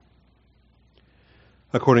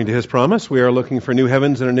According to his promise, we are looking for new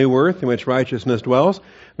heavens and a new earth in which righteousness dwells.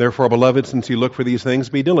 Therefore, beloved, since you look for these things,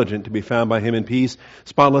 be diligent to be found by him in peace,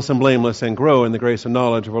 spotless and blameless, and grow in the grace and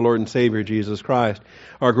knowledge of our Lord and Savior, Jesus Christ.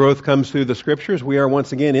 Our growth comes through the Scriptures. We are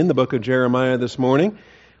once again in the book of Jeremiah this morning.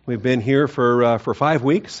 We've been here for 5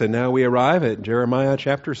 weeks, and now we arrive at Jeremiah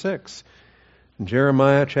chapter 6.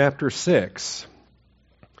 Jeremiah chapter 6.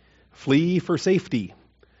 Flee for safety,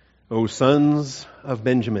 O sons of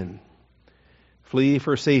Benjamin. Flee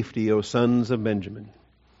for safety, O sons of Benjamin.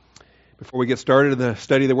 Before we get started in the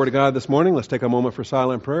study of the Word of God this morning, let's take a moment for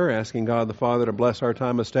silent prayer, asking God the Father to bless our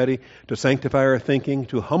time of study, to sanctify our thinking,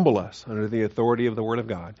 to humble us under the authority of the Word of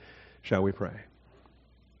God. Shall we pray?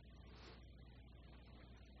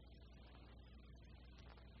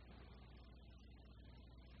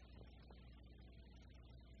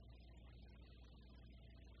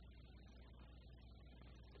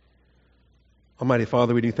 Almighty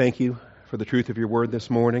Father, we do thank you for the truth of your word this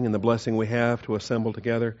morning and the blessing we have to assemble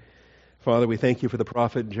together. Father, we thank you for the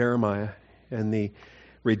prophet Jeremiah and the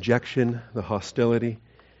rejection, the hostility,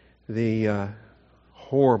 the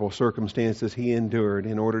horrible circumstances he endured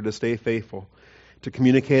in order to stay faithful, to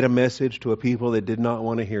communicate a message to a people that did not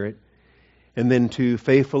want to hear it, and then to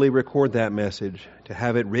faithfully record that message, to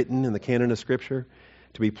have it written in the canon of Scripture,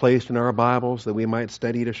 to be placed in our Bibles that we might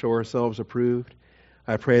study to show ourselves approved.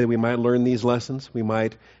 I pray that we might learn these lessons, we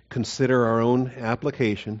might consider our own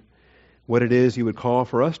application, what it is you would call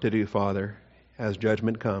for us to do, Father, as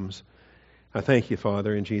judgment comes. I thank you,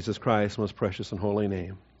 Father, in Jesus Christ's most precious and holy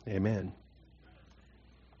name. Amen.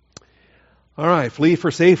 All right, flee for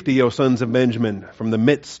safety, O sons of Benjamin, from the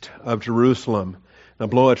midst of Jerusalem. Now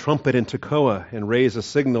blow a trumpet in Tekoa and raise a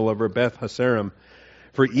signal over Beth Hasarim.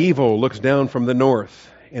 For evil looks down from the north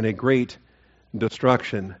in a great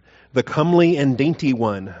destruction. The comely and dainty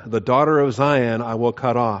one, the daughter of Zion, I will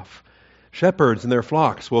cut off. Shepherds and their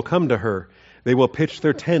flocks will come to her. They will pitch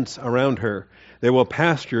their tents around her. They will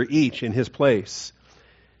pasture each in his place.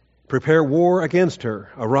 Prepare war against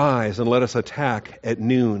her. Arise and let us attack at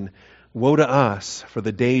noon. Woe to us, for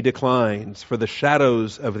the day declines, for the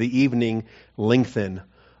shadows of the evening lengthen.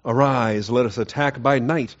 Arise, let us attack by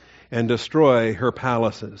night and destroy her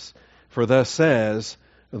palaces. For thus says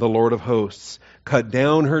the Lord of hosts, cut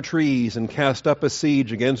down her trees and cast up a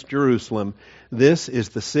siege against Jerusalem. This is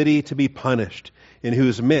the city to be punished, in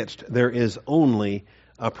whose midst there is only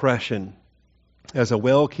oppression. As a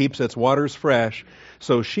well keeps its waters fresh,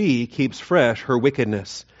 so she keeps fresh her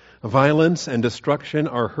wickedness. Violence and destruction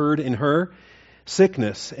are heard in her.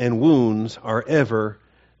 Sickness and wounds are ever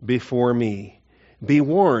before me. Be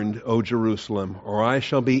warned, O Jerusalem, or I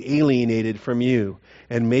shall be alienated from you,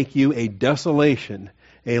 and make you a desolation,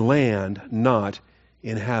 a land not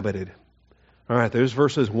inhabited. All right, there's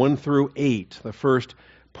verses 1 through 8, the first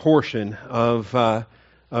portion of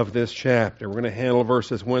this chapter. We're going to handle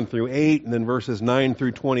verses 1 through 8, and then verses 9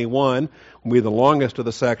 through 21 will be the longest of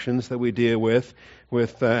the sections that we deal with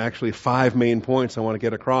actually 5 main points I want to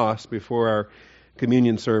get across before our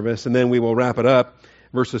communion service, and then we will wrap it up.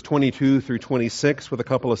 Verses 22 through 26 with a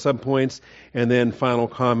couple of subpoints, and then final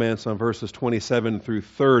comments on verses 27 through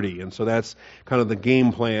 30. And so that's kind of the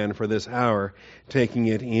game plan for this hour, taking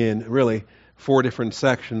it in really 4 different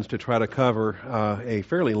sections to try to cover a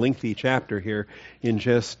fairly lengthy chapter here in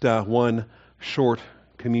just one short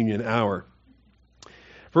communion hour.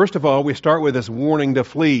 First of all, we start with this warning to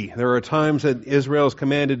flee. There are times that Israel is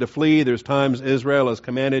commanded to flee. There's times Israel is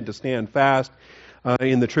commanded to stand fast.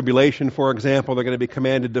 In the tribulation, for example, they're going to be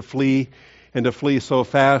commanded to flee, and to flee so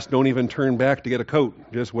fast, don't even turn back to get a coat.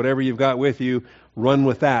 Just whatever you've got with you, run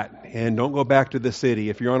with that, and don't go back to the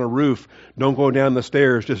city. If you're on a roof, don't go down the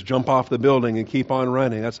stairs, just jump off the building and keep on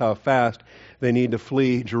running. That's how fast they need to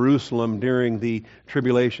flee Jerusalem during the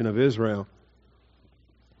tribulation of Israel.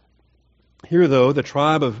 Here, though, the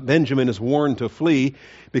tribe of Benjamin is warned to flee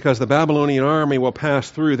because the Babylonian army will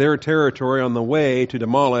pass through their territory on the way to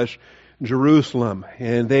demolish Jerusalem.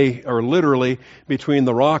 And they are literally between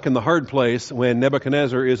the rock and the hard place when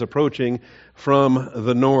Nebuchadnezzar is approaching from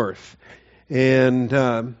the north. And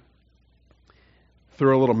throw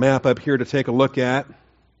a little map up here to take a look at.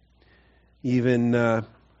 Even I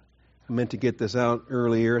meant to get this out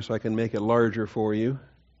earlier so I can make it larger for you.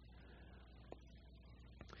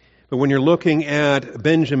 But when you're looking at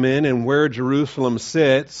Benjamin and where Jerusalem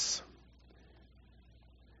sits,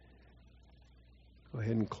 go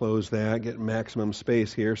ahead and close that, get maximum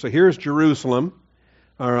space here. So here's Jerusalem,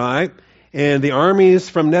 all right? And the armies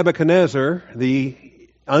from Nebuchadnezzar, the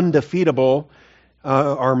undefeatable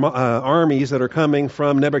armies that are coming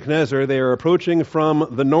from Nebuchadnezzar, they are approaching from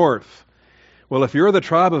the north. Well, if you're the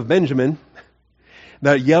tribe of Benjamin,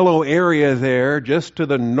 That yellow area there, just to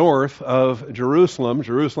the north of Jerusalem,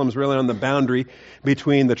 Jerusalem's really on the boundary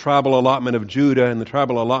between the tribal allotment of Judah and the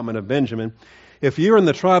tribal allotment of Benjamin. If you're in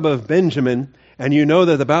the tribe of Benjamin, and you know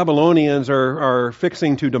that the Babylonians are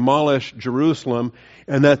fixing to demolish Jerusalem,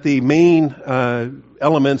 and that the main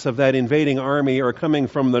elements of that invading army are coming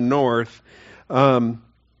from the north,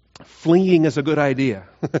 fleeing is a good idea,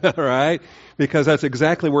 right? Because that's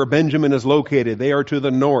exactly where Benjamin is located. They are to the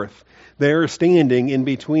north. They're standing in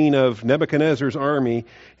between of Nebuchadnezzar's army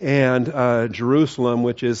and Jerusalem,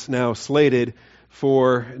 which is now slated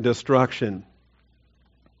for destruction.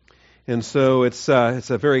 And so it's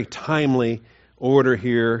a very timely order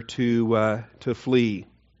here to flee.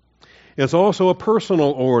 It's also a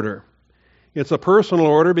personal order. It's a personal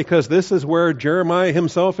order because this is where Jeremiah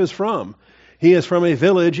himself is from. He is from a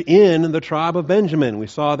village in the tribe of Benjamin. We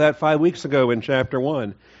saw that 5 weeks ago in chapter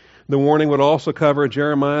 1. The warning would also cover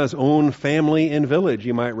Jeremiah's own family and village,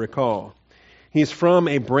 you might recall. He's from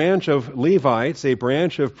a branch of Levites, a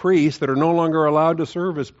branch of priests that are no longer allowed to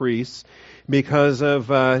serve as priests because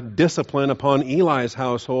of discipline upon Eli's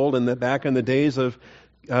household back in the days of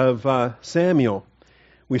Samuel.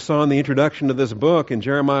 We saw in the introduction to this book in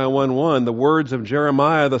Jeremiah 1:1 the words of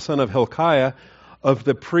Jeremiah, the son of Hilkiah, of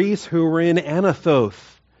the priests who were in Anathoth.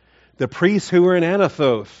 The priests who were in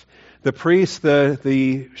Anathoth. The priests,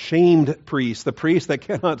 the shamed priests, the priests that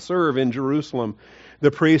cannot serve in Jerusalem. The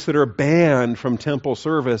priests that are banned from temple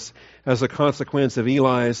service as a consequence of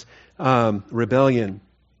Eli's rebellion.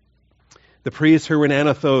 The priests who were in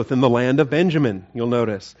Anathoth in the land of Benjamin, you'll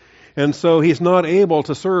notice. And so he's not able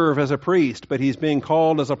to serve as a priest, but he's being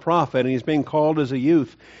called as a prophet, and he's being called as a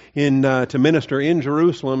youth to minister in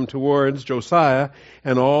Jerusalem towards Josiah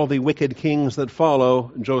and all the wicked kings that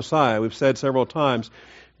follow Josiah. We've said several times,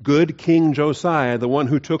 good King Josiah, the one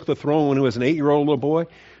who took the throne when he was an 8-year-old little boy,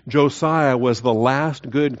 Josiah was the last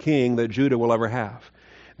good king that Judah will ever have.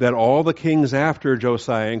 That all the kings after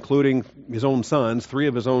Josiah, including his own sons, 3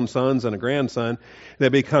 of his own sons and a grandson,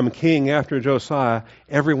 that become king after Josiah,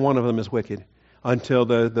 every one of them is wicked until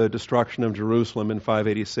the destruction of Jerusalem in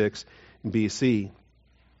 586 BC.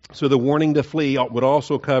 So the warning to flee would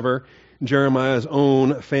also cover Jeremiah's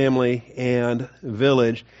own family and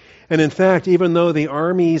village. And in fact, even though the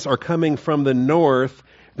armies are coming from the north,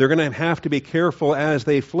 they're going to have to be careful as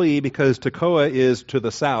they flee because Tekoa is to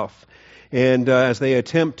the south. And as they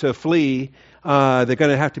attempt to flee, they're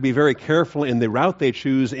going to have to be very careful in the route they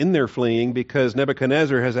choose in their fleeing because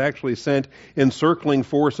Nebuchadnezzar has actually sent encircling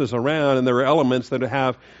forces around, and there are elements that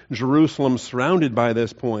have Jerusalem surrounded by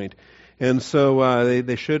this point. And so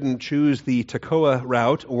they shouldn't choose the Tekoa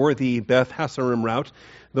route or the Beth Hassarim route.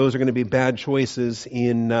 Those are going to be bad choices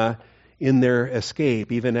in their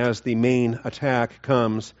escape, even as the main attack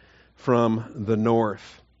comes from the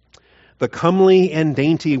north. The comely and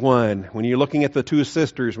dainty one, when you're looking at the 2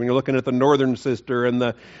 sisters, when you're looking at the northern sister and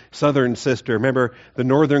the southern sister, remember the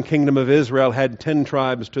northern kingdom of Israel had 10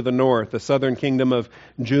 tribes to the north. The southern kingdom of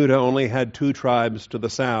Judah only had 2 tribes to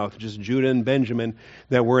the south, just Judah and Benjamin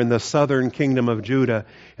that were in the southern kingdom of Judah.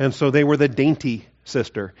 And so they were the dainty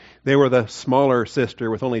sister. They were the smaller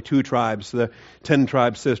sister with only 2 tribes. The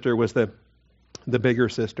 10-tribe sister was the bigger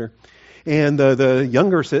sister. And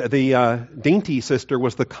the dainty sister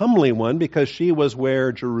was the comely one because she was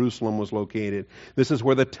where Jerusalem was located. This is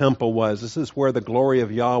where the temple was. This is where the glory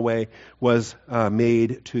of Yahweh was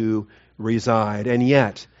made to reside. And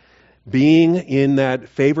yet, being in that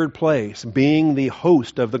favored place, being the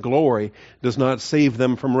host of the glory, does not save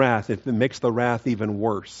them from wrath. It makes the wrath even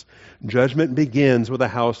worse. Judgment begins with the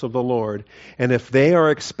house of the Lord. And if they are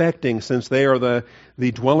expecting, since they are the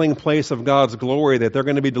dwelling place of God's glory, that they're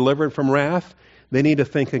going to be delivered from wrath, they need to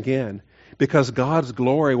think again. Because God's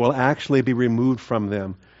glory will actually be removed from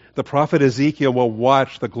them. The prophet Ezekiel will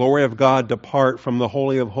watch the glory of God depart from the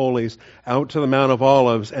Holy of Holies out to the Mount of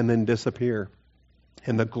Olives and then disappear.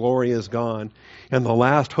 And the glory is gone. And the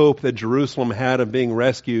last hope that Jerusalem had of being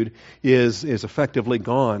rescued is effectively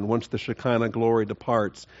gone once the Shekinah glory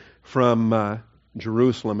departs from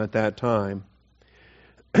Jerusalem at that time.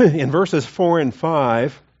 In verses 4 and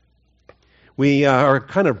 5, we are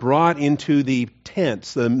kind of brought into the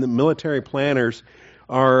tents. The military planners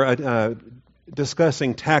are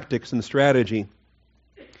discussing tactics and strategy.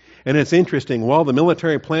 And it's interesting, while the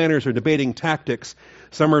military planners are debating tactics,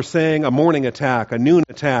 some are saying a morning attack, a noon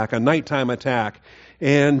attack, a nighttime attack.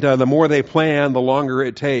 And the more they plan, the longer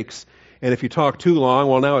it takes. And if you talk too long,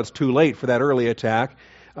 well, now it's too late for that early attack.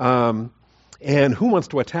 And who wants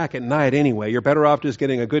to attack at night anyway? You're better off just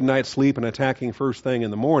getting a good night's sleep and attacking first thing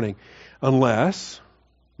in the morning. Unless,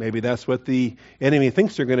 maybe that's what the enemy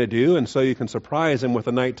thinks they're going to do, and so you can surprise them with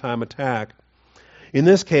a nighttime attack. In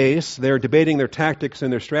this case, they're debating their tactics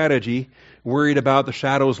and their strategy, worried about the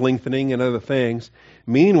shadows lengthening and other things.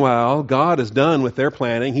 Meanwhile, God is done with their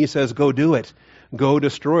planning. He says, go do it. Go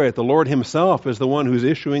destroy it. The Lord himself is the one who's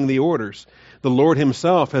issuing the orders. The Lord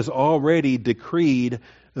himself has already decreed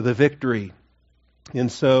the victory.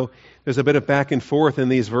 And so there's a bit of back and forth in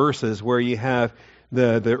these verses where you have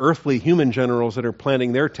the earthly human generals that are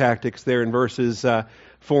planning their tactics there in verses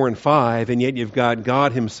 4 and 5, and yet you've got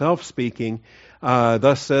God himself speaking.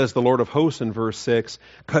 Thus says the Lord of hosts in verse 6,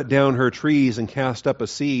 cut down her trees and cast up a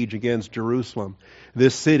siege against Jerusalem.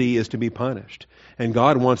 This city is to be punished. And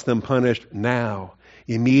God wants them punished now,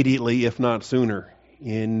 immediately, if not sooner,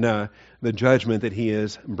 in the judgment that he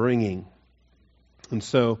is bringing. And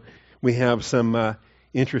so we have some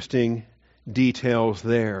interesting details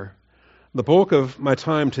there. The bulk of my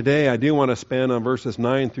time today I do want to spend on verses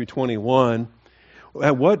 9 through 21.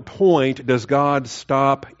 At what point does God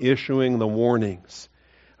stop issuing the warnings?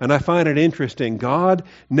 And I find it interesting. God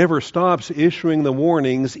never stops issuing the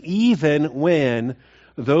warnings, even when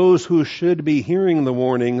those who should be hearing the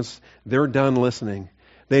warnings, they're done listening.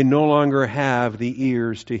 They no longer have the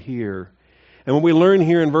ears to hear. And what we learn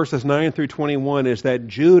here in verses 9 through 21 is that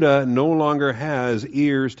Judah no longer has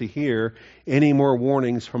ears to hear any more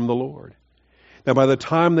warnings from the Lord. Now, by the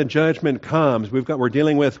time the judgment comes, we're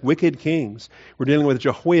dealing with wicked kings. We're dealing with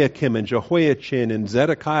Jehoiakim and Jehoiachin and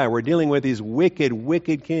Zedekiah. We're dealing with these wicked,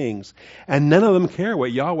 wicked kings. And none of them care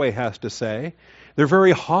what Yahweh has to say. They're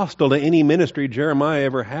very hostile to any ministry Jeremiah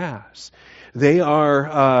ever has.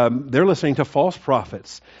 They're listening to false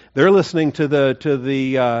prophets. They're listening to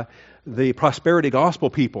the prosperity gospel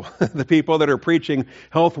people, the people that are preaching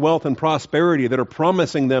health, wealth, and prosperity, that are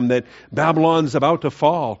promising them that Babylon's about to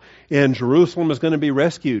fall and Jerusalem is going to be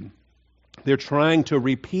rescued. They're trying to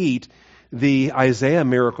repeat the Isaiah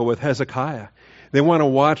miracle with Hezekiah. They want to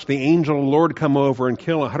watch the angel of the Lord come over and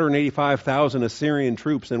kill 185,000 Assyrian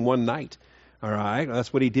troops in one night. All right,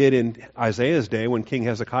 that's what he did in Isaiah's day when King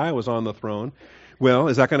Hezekiah was on the throne. Well,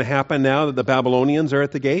 is that going to happen now that the Babylonians are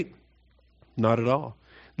at the gate? Not at all.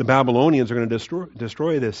 The Babylonians are going to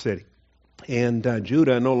destroy this city. And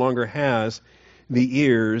Judah no longer has the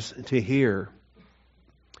ears to hear.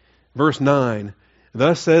 Verse 9,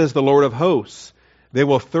 thus says the Lord of hosts, they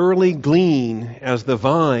will thoroughly glean as the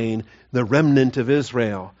vine, the remnant of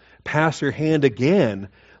Israel. Pass your hand again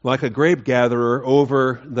like a grape gatherer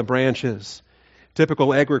over the branches.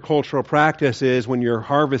 Typical agricultural practice is when you're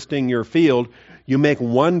harvesting your field, you make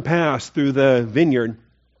one pass through the vineyard,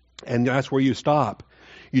 and that's where you stop.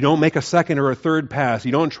 You don't make a second or a third pass.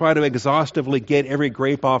 You don't try to exhaustively get every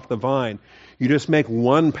grape off the vine. You just make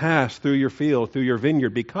one pass through your field, through your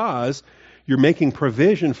vineyard, because you're making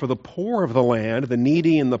provision for the poor of the land, the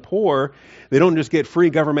needy and the poor. They don't just get free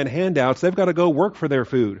government handouts. They've got to go work for their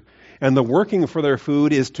food. And the working for their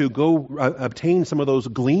food is to go obtain some of those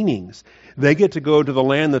gleanings. They get to go to the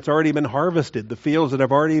land that's already been harvested, the fields that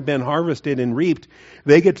have already been harvested and reaped.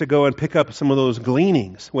 They get to go and pick up some of those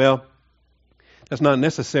gleanings. Well, that's not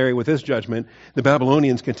necessary with this judgment. The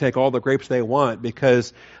Babylonians can take all the grapes they want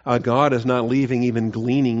because God is not leaving even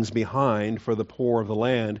gleanings behind for the poor of the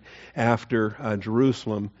land after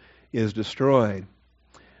Jerusalem is destroyed.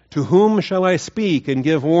 To whom shall I speak and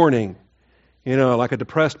give warning? You know, like a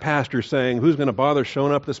depressed pastor saying, who's going to bother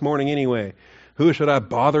showing up this morning anyway? Who should I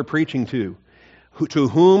bother preaching to? To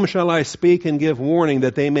whom shall I speak and give warning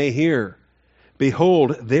that they may hear?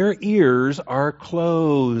 Behold, their ears are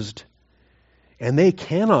closed, and they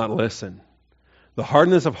cannot listen. The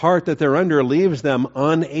hardness of heart that they're under leaves them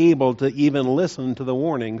unable to even listen to the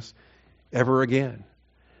warnings ever again.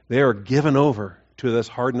 They are given over to this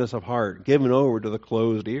hardness of heart, given over to the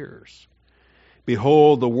closed ears.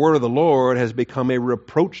 Behold, the word of the Lord has become a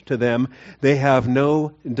reproach to them. They have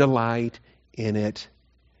no delight in it.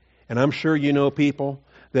 And I'm sure you know people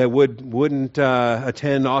that wouldn't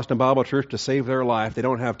attend Austin Bible Church to save their life. They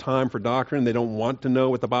don't have time for doctrine. They don't want to know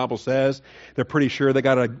what the Bible says. They're pretty sure they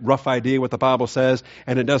got a rough idea what the Bible says,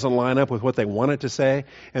 and it doesn't line up with what they want it to say.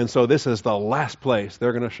 And so this is the last place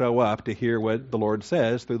they're going to show up to hear what the Lord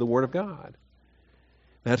says through the Word of God.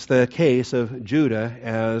 That's the case of Judah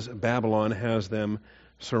as Babylon has them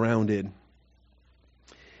surrounded.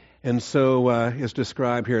 And so it's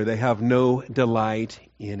described here, they have no delight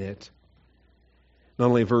in it. Not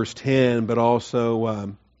only verse 10, but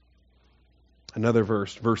also another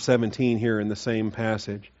verse 17 here in the same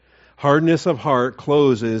passage. Hardness of heart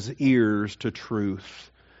closes ears to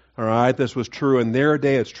truth. All right, this was true in their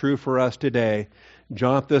day. It's true for us today.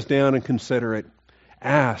 Jot this down and consider it.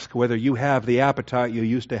 Ask whether you have the appetite you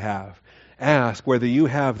used to have. ask whether you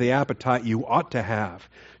have the appetite you ought to have.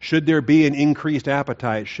 Should there be an increased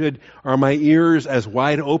appetite? Are my ears as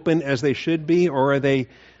wide open as they should be, or are they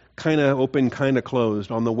kind of open, kind of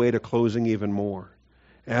closed, on the way to closing even more?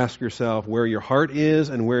 Ask yourself where your heart is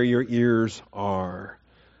and where your ears are.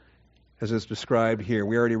 As is described here,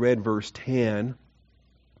 we already read verse 10.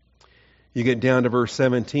 You get down to verse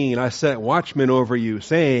 17. I set watchmen over you,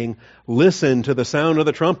 saying, listen to the sound of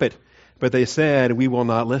the trumpet. But they said, we will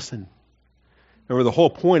not listen. Remember, the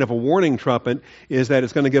whole point of a warning trumpet is that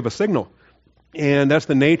it's going to give a signal. And that's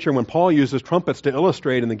the nature when Paul uses trumpets to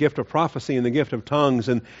illustrate in the gift of prophecy and the gift of tongues.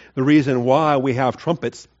 And the reason why we have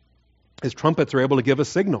trumpets is trumpets are able to give a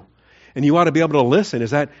signal. And you ought to be able to listen.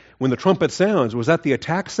 Is that when the trumpet sounds, was that the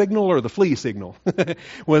attack signal or the flee signal?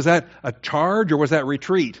 Was that a charge or was that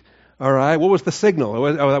retreat? All right, what was the signal?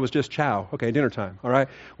 That was just chow. Okay, dinner time. All right,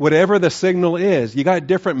 whatever the signal is, you got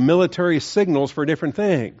different military signals for different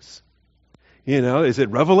things. You know, is it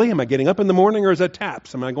reveille? Am I getting up in the morning, or is it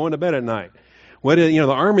taps? Am I going to bed at night? The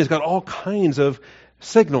Army's got all kinds of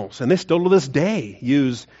signals, and they still to this day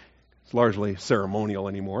use. It's largely ceremonial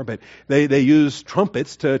anymore, but they use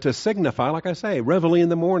trumpets to signify, like I say, reveille in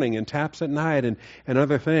the morning and taps at night and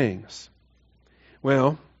other things.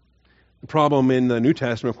 Well, the problem in the New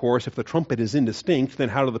Testament, of course, if the trumpet is indistinct, then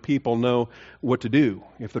how do the people know what to do?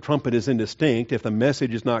 If the trumpet is indistinct, if the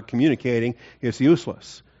message is not communicating, it's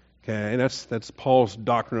useless. Okay, that's Paul's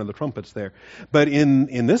doctrine of the trumpets there. But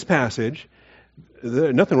in this passage,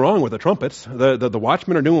 there's nothing wrong with the trumpets. The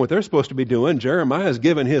watchmen are doing what they're supposed to be doing. Jeremiah has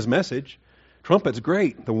given his message. Trumpet's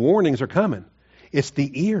great. The warnings are coming. It's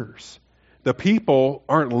the ears. The people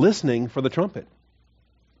aren't listening for the trumpet.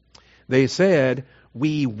 They said,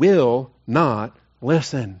 we will not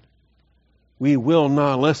listen. We will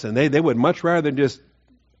not listen. They would much rather just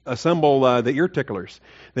assemble the ear ticklers.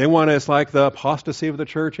 They want us like the apostasy of the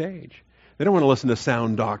church age. They don't want to listen to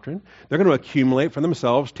sound doctrine. They're going to accumulate for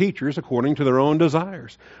themselves teachers according to their own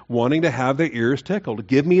desires, wanting to have their ears tickled.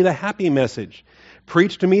 Give me the happy message.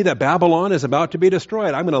 Preach to me that Babylon is about to be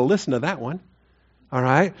destroyed. I'm going to listen to that one. All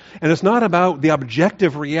right? And it's not about the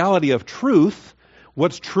objective reality of truth.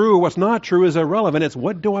 What's true or what's not true is irrelevant. It's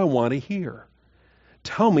what do I want to hear?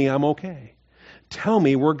 Tell me I'm okay. Tell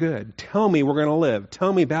me we're good. Tell me we're going to live.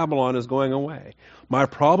 Tell me Babylon is going away. My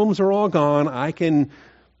problems are all gone. I can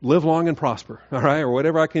live long and prosper, all right, or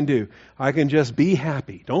whatever I can do. I can just be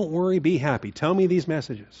happy. Don't worry, be happy. Tell me these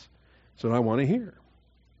messages. That's what I want to hear.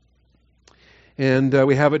 And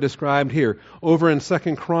we have it described here. Over in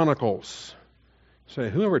 2 Chronicles. Say,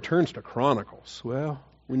 whoever turns to Chronicles? Well,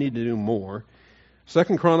 we need to do more. 2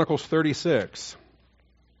 Chronicles 36.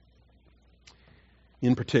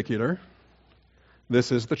 In particular,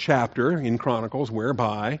 this is the chapter in Chronicles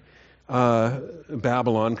whereby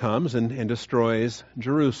Babylon comes and destroys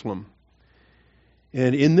Jerusalem.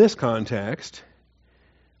 And in this context,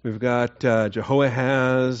 we've got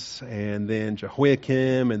Jehoahaz, and then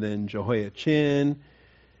Jehoiakim, and then Jehoiachin,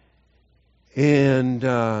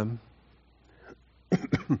 and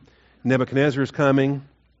Nebuchadnezzar is coming.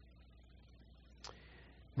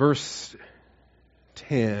 Verse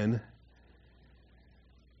 10.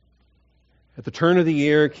 At the turn of the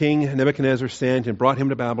year, King Nebuchadnezzar sent and brought him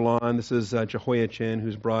to Babylon. This is Jehoiachin,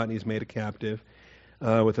 who's brought and he's made a captive.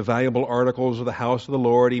 With the valuable articles of the house of the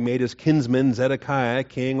Lord, he made his kinsman Zedekiah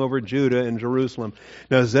king over Judah and Jerusalem.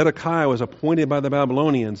 Now Zedekiah was appointed by the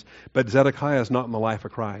Babylonians, but Zedekiah is not in the life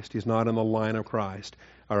of Christ. He's not in the line of Christ.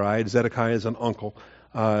 All right, Zedekiah is an uncle.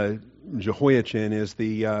 Jehoiachin is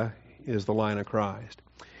the line of Christ.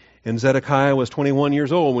 And Zedekiah was 21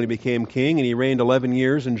 years old when he became king, and he reigned 11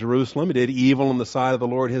 years in Jerusalem. He did evil in the sight of the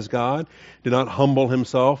Lord his God, did not humble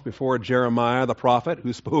himself before Jeremiah the prophet,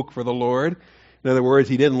 who spoke for the Lord. In other words,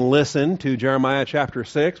 he didn't listen to Jeremiah chapter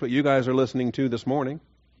 6, what you guys are listening to this morning.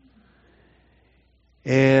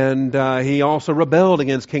 And he also rebelled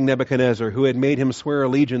against King Nebuchadnezzar, who had made him swear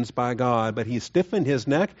allegiance by God. But he stiffened his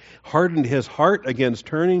neck, hardened his heart against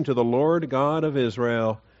turning to the Lord God of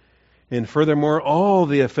Israel. And furthermore, all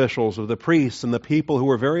the officials of the priests and the people who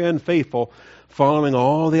were very unfaithful, following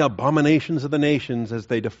all the abominations of the nations as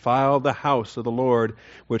they defiled the house of the Lord,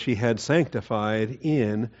 which he had sanctified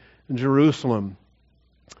in Jerusalem.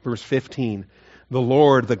 Verse 15, the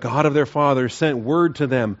Lord, the God of their fathers, sent word to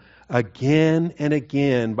them again and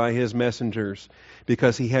again by his messengers,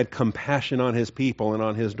 because he had compassion on his people and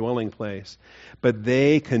on his dwelling place. But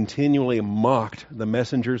they continually mocked the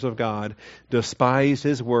messengers of God, despised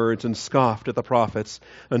his words, and scoffed at the prophets,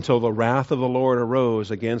 until the wrath of the Lord arose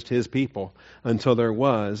against his people, until there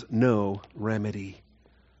was no remedy.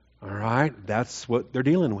 All right? That's what they're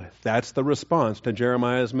dealing with. That's the response to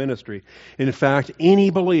Jeremiah's ministry. In fact,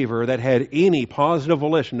 any believer that had any positive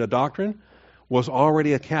volition to doctrine was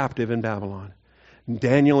already a captive in Babylon.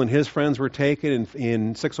 Daniel and his friends were taken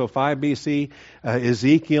in 605 BC.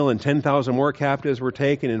 Ezekiel and 10,000 more captives were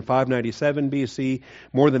taken in 597 BC.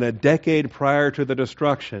 More than a decade prior to the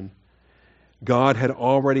destruction, God had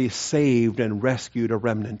already saved and rescued a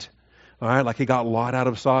remnant. All right, like he got Lot out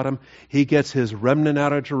of Sodom, he gets his remnant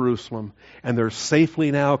out of Jerusalem, and they're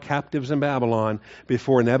safely now captives in Babylon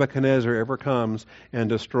before Nebuchadnezzar ever comes and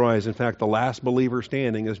destroys. In fact, the last believer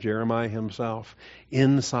standing is Jeremiah himself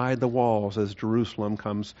inside the walls as Jerusalem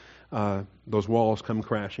comes, those walls come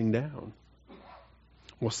crashing down.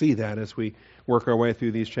 We'll see that as we work our way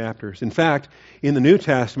through these chapters. In fact, in the New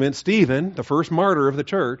Testament, Stephen, the first martyr of the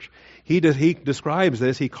church, he describes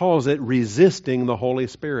this, he calls it resisting the Holy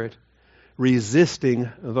Spirit. Resisting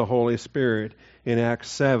the Holy Spirit in Acts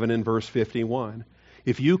 7 and verse 51.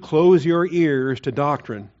 If you close your ears to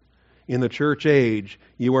doctrine in the church age,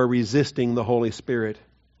 you are resisting the Holy Spirit.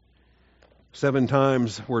 7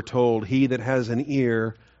 times we're told, he that has an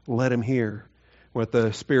ear, let him hear what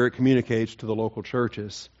the Spirit communicates to the local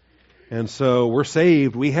churches. And so we're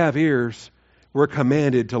saved, we have ears, we're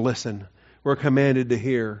commanded to listen, we're commanded to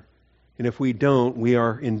hear. And if we don't, we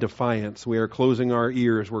are in defiance. We are closing our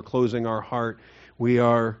ears. We're closing our heart. We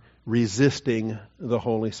are resisting the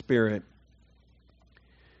Holy Spirit.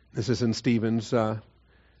 This is in Stephen's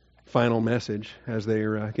final message as they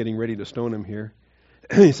are getting ready to stone him here.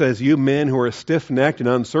 He says, you men who are stiff-necked and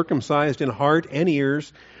uncircumcised in heart and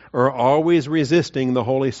ears are always resisting the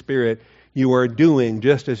Holy Spirit. You are doing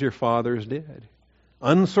just as your fathers did.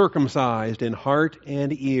 Uncircumcised in heart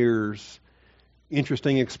and ears.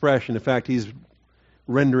 Interesting expression. In fact, he's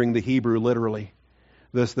rendering the Hebrew literally.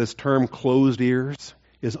 This term closed ears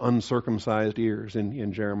is uncircumcised ears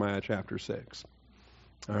in Jeremiah chapter 6.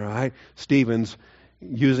 All right? Stephen's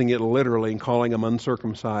using it literally and calling them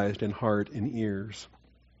uncircumcised in heart and ears.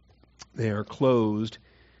 They are closed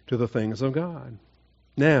to the things of God.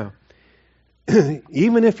 Now,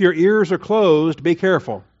 even if your ears are closed, be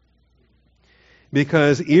careful.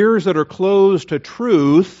 Because ears that are closed to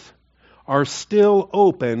truth are still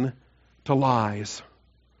open to lies.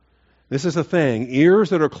 This is the thing.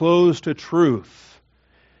 Ears that are closed to truth.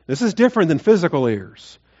 This is different than physical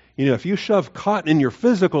ears. You know, if you shove cotton in your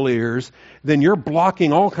physical ears, then you're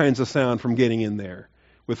blocking all kinds of sound from getting in there.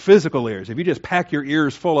 With physical ears, if you just pack your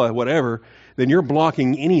ears full of whatever, then you're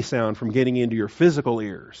blocking any sound from getting into your physical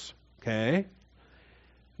ears. Okay?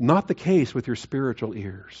 Not the case with your spiritual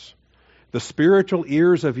ears. The spiritual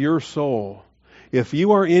ears of your soul. If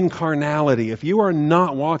you are in carnality, if you are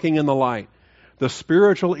not walking in the light, the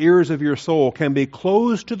spiritual ears of your soul can be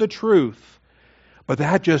closed to the truth, but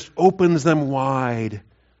that just opens them wide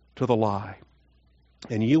to the lie.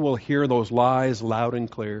 And you will hear those lies loud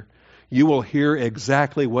and clear. You will hear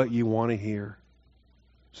exactly what you want to hear.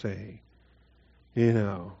 Say,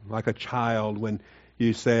 like a child when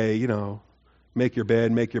you say, make your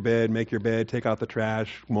bed, make your bed, make your bed, take out the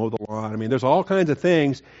trash, mow the lawn. I mean, there's all kinds of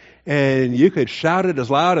things, and you could shout it as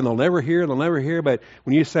loud and they'll never hear, but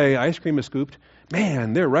when you say ice cream is scooped,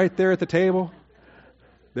 man, they're right there at the table.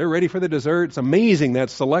 They're ready for the dessert. It's amazing, that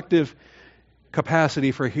selective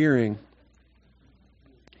capacity for hearing.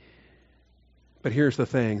 But here's the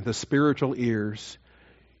thing, the spiritual ears,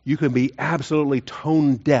 you can be absolutely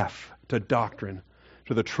tone deaf to doctrine,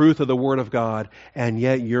 to the truth of the Word of God, and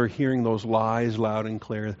yet you're hearing those lies loud and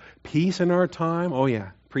clear. Peace in our time? Oh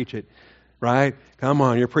yeah, preach it. Right? Come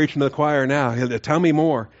on, you're preaching to the choir now. Tell me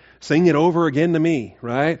more. Sing it over again to me.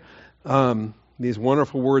 Right? These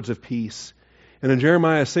wonderful words of peace. And in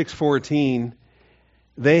Jeremiah 6:14,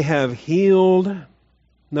 they have healed.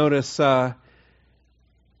 Notice, let's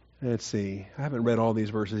see. I haven't read all these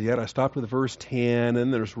verses yet. I stopped with verse 10,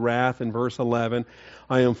 and there's wrath in verse 11.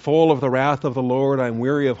 I am full of the wrath of the Lord. I'm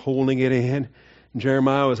weary of holding it in. And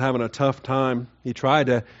Jeremiah was having a tough time. He tried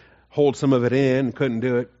to hold some of it in and couldn't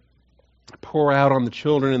do it. Pour out on the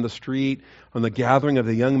children in the street, on the gathering of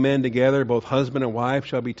the young men together. Both husband and wife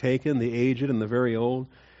shall be taken, the aged and the very old.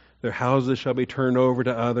 Their houses shall be turned over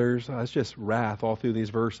to others. It's just wrath all through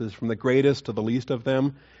these verses, from the greatest to the least of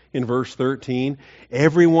them. In verse 13,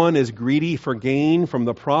 everyone is greedy for gain, from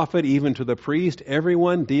the prophet even to the priest.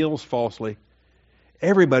 Everyone deals falsely.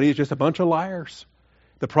 Everybody is just a bunch of liars.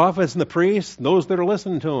 The prophets and the priests, those that are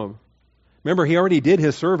listening to him. Remember, he already did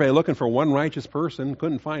his survey looking for one righteous person,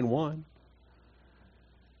 couldn't find one.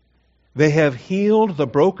 They have healed the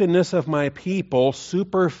brokenness of my people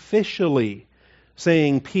superficially,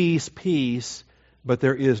 saying peace, peace, but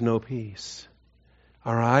there is no peace.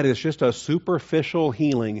 All right, it's just a superficial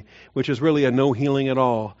healing, which is really a no healing at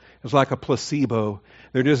all. It's like a placebo.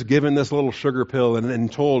 They're just given this little sugar pill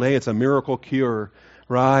and told, hey, it's a miracle cure,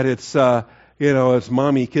 right? It's it's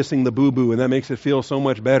mommy kissing the boo-boo, and that makes it feel so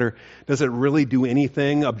much better. Does it really do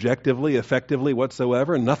anything objectively, effectively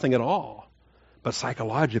whatsoever? Nothing at all. But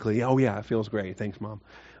psychologically, oh yeah, it feels great. Thanks, Mom.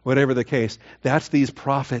 Whatever the case, that's these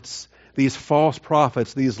prophets, these false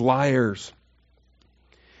prophets, these liars.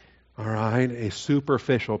 All right, a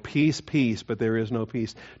superficial peace, but there is no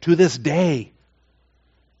peace. To this day,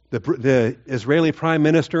 the Israeli prime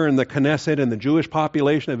minister and the Knesset and the Jewish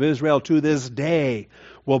population of Israel to this day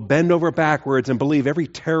will bend over backwards and believe every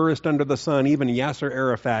terrorist under the sun, even Yasser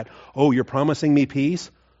Arafat. Oh, you're promising me peace?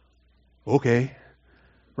 Okay,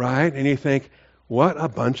 right? And you think, what a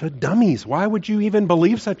bunch of dummies. Why would you even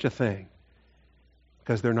believe such a thing?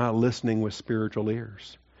 Because they're not listening with spiritual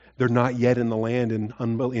ears. They're not yet in the land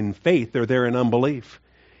in faith. They're there in unbelief.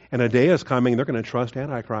 And a day is coming, they're going to trust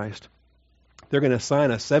Antichrist. They're going to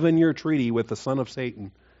sign a 7-year treaty with the son of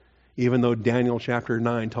Satan, even though Daniel chapter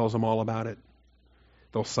 9 tells them all about it.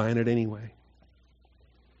 They'll sign it anyway.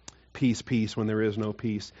 Peace, when there is no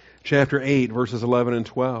peace. Chapter 8, verses 11 and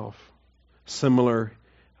 12. Similar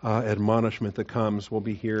admonishment that comes. We'll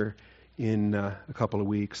be here in a couple of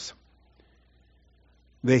weeks.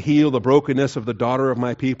 They heal the brokenness of the daughter of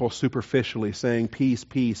my people superficially, saying,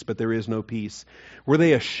 peace, but there is no peace. Were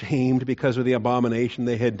they ashamed because of the abomination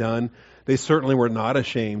they had done? They certainly were not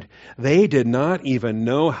ashamed. They did not even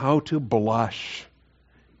know how to blush.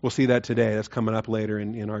 We'll see that today. That's coming up later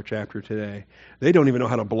in our chapter today. They don't even know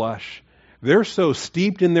how to blush. They're so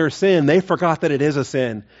steeped in their sin, they forgot that it is a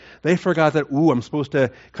sin. They forgot that, I'm supposed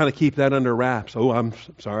to kind of keep that under wraps. Oh, I'm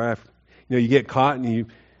sorry. You get caught and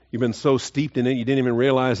you've been so steeped in it, you didn't even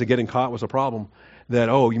realize that getting caught was a problem. That,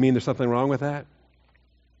 you mean there's something wrong with that?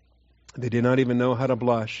 They did not even know how to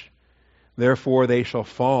blush. Therefore they shall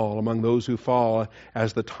fall among those who fall,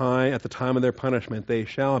 at the time of their punishment they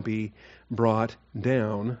shall be brought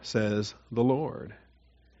down, says the Lord.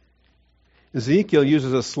 Ezekiel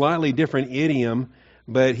uses a slightly different idiom,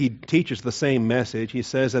 but he teaches the same message. He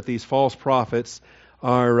says that these false prophets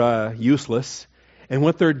are useless, and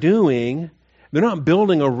what they're doing, they're not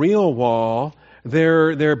building a real wall.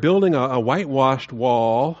 They're building a whitewashed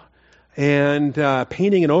wall and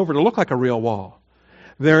painting it over to look like a real wall.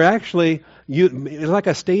 They're actually it's like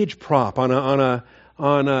a stage prop on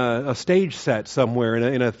a stage set somewhere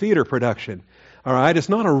in a theater production. All right, it's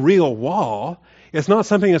not a real wall. It's not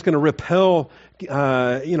something that's going to repel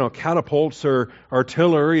catapults or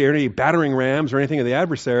artillery or any battering rams or anything of the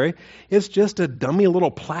adversary. It's just a dummy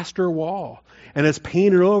little plaster wall. And it's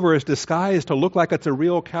painted over, it's disguised to look like it's a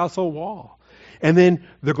real castle wall. And then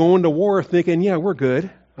they're going to war thinking, yeah, we're good,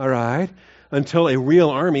 all right, until a real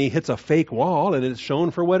army hits a fake wall and it's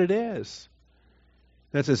shown for what it is.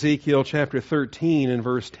 That's Ezekiel chapter 13 and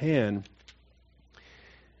verse 10.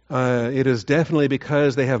 It is definitely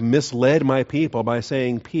because they have misled my people by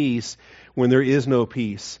saying peace when there is no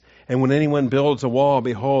peace. And when anyone builds a wall,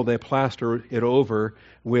 behold, they plaster it over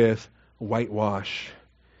with whitewash.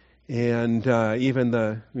 And even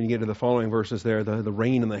when you get to the following verses there, the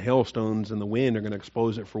rain and the hailstones and the wind are going to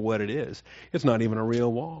expose it for what it is. It's not even a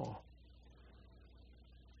real wall.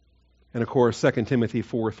 And of course, 2 Timothy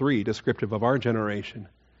 4:3, descriptive of our generation,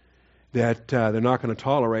 that they're not going to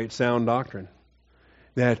tolerate sound doctrine.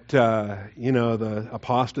 That, the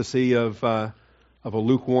apostasy of a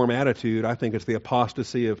lukewarm attitude, I think it's the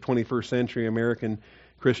apostasy of 21st century American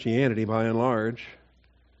Christianity by and large.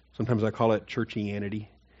 Sometimes I call it churchianity.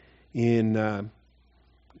 In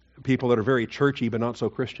people that are very churchy but not so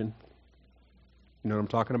Christian. You know what I'm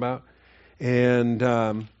talking about? And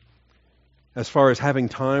as far as having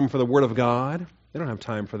time for the Word of God, they don't have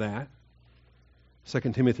time for that.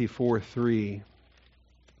 2 Timothy 4:3.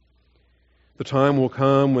 The time will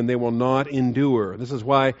come when they will not endure. This is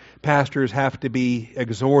why pastors have to be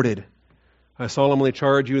exhorted. I solemnly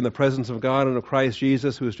charge you in the presence of God and of Christ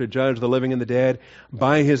Jesus, who is to judge the living and the dead,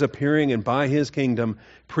 by His appearing and by His kingdom,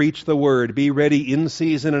 preach the word. Be ready in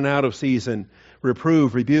season and out of season.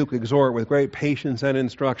 Reprove, rebuke, exhort with great patience and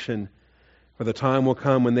instruction. For the time will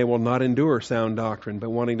come when they will not endure sound doctrine,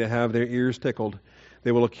 but wanting to have their ears tickled,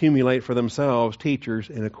 they will accumulate for themselves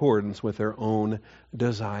teachers in accordance with their own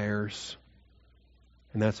desires.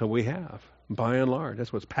 And that's what we have, by and large.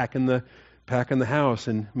 That's what's packing the house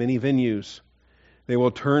in many venues. They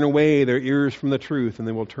will turn away their ears from the truth, and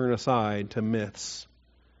they will turn aside to myths.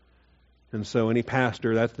 And so any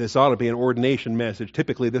pastor, this ought to be an ordination message.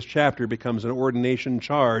 Typically this chapter becomes an ordination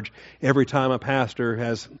charge every time a pastor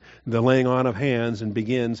has the laying on of hands and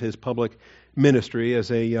begins his public ministry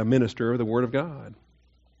as a minister of the Word of God.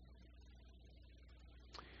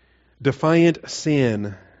 Defiant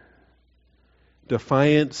sin.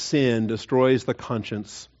 Defiant sin destroys the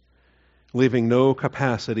conscience, leaving no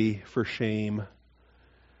capacity for shame.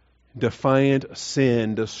 Defiant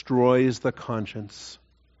sin destroys the conscience,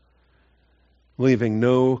 leaving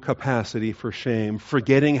no capacity for shame.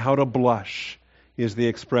 Forgetting how to blush is the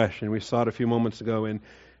expression. We saw it a few moments ago in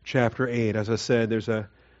chapter 8. As I said, there's a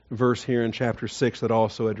verse here in chapter 6 that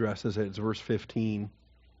also addresses it. It's verse 15.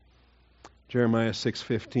 Jeremiah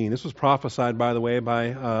 6:15. This was prophesied, by the way,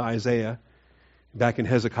 by Isaiah back in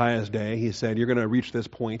Hezekiah's day. He said, you're going to reach this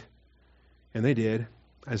point. And they did.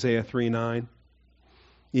 Isaiah 3:9.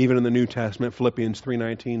 Even in the New Testament, Philippians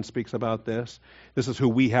 3:19 speaks about this. This is who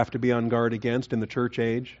we have to be on guard against in the church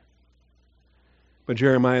age. But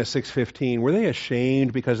Jeremiah 6:15, were they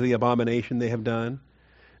ashamed because of the abomination they have done?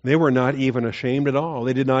 They were not even ashamed at all.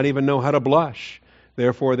 They did not even know how to blush.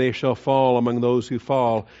 Therefore they shall fall among those who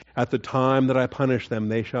fall. At the time that I punish them,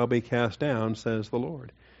 they shall be cast down, says the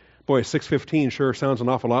Lord. Boy, 6:15 sure sounds an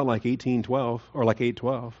awful lot like 18:12, or like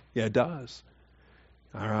 8:12. Yeah, it does.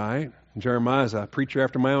 All right. Jeremiah's a preacher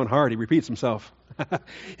after my own heart. He repeats himself.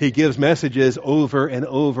 He gives messages over and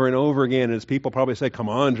over and over again. And his people probably say, come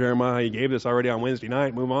on, Jeremiah, you gave this already on Wednesday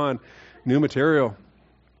night. Move on. New material.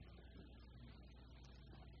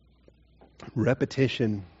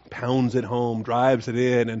 Repetition pounds it home, drives it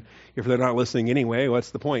in. And if they're not listening anyway,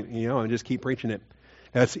 what's the point? And just keep preaching it.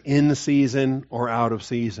 That's in season or out of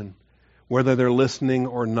season, whether they're listening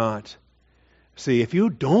or not. See, if you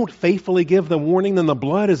don't faithfully give the warning, then the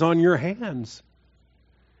blood is on your hands.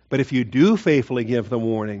 But if you do faithfully give the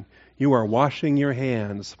warning, you are washing your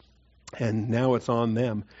hands, and now it's on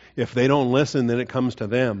them. If they don't listen, then it comes to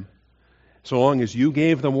them. So long as you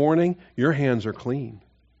gave the warning, your hands are clean.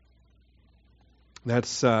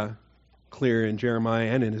 That's clear in Jeremiah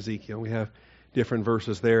and in Ezekiel. We have different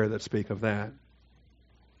verses there that speak of that.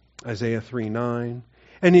 Isaiah 3:9.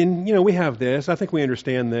 And we have this. I think we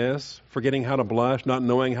understand this. Forgetting how to blush, not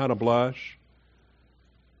knowing how to blush.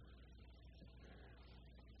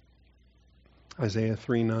 Isaiah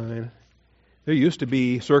 3:9. There used to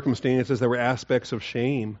be circumstances that were aspects of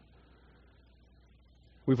shame.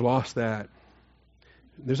 We've lost that.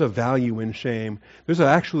 There's a value in shame. There's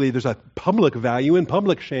a public value in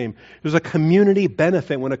public shame. There's a community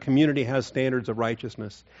benefit when a community has standards of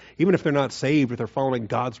righteousness. Even if they're not saved, if they're following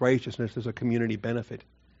God's righteousness, there's a community benefit.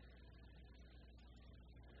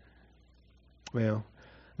 Well,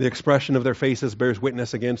 the expression of their faces bears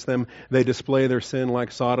witness against them. They display their sin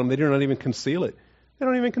like Sodom. They do not even conceal it. They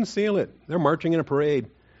don't even conceal it. They're marching in a parade.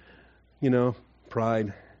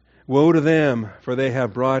 Pride. Woe to them, for they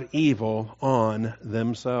have brought evil on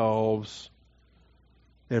themselves.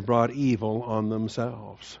 They've brought evil on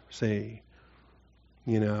themselves. See,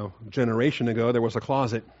 a generation ago there was a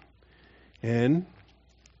closet. And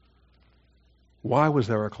why was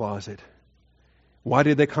there a closet? Why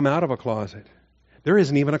did they come out of a closet? There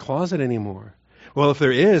isn't even a closet anymore. Well, if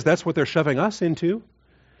there is, that's what they're shoving us into.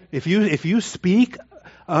 If you speak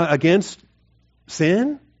against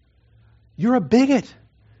sin, you're a bigot.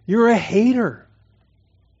 You're a hater.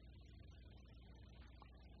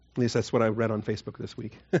 At least that's what I read on Facebook this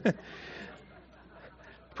week. A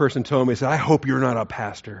person told me, said, I hope you're not a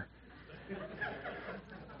pastor.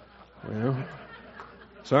 Well,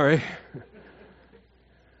 sorry.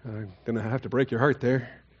 I'm going to have to break your heart there.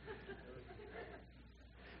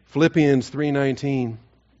 Philippians 3:19.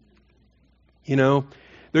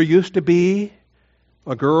 There used to be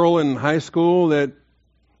a girl in high school that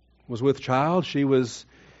was with child. She was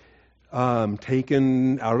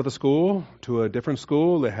taken out of the school to a different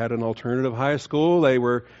school. They had an alternative high school. They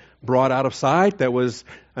were brought out of sight. That was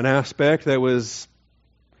an aspect that was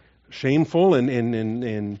shameful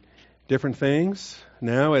in different things.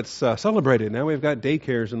 Now it's celebrated. Now we've got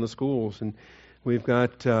daycares in the schools, and we've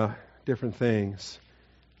got different things.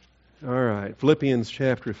 All right, Philippians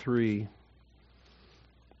chapter 3.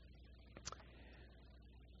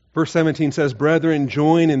 Verse 17 says, Brethren,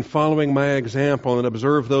 join in following my example and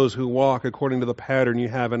observe those who walk according to the pattern you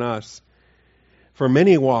have in us. For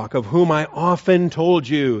many walk, of whom I often told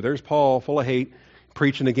you. There's Paul, full of hate,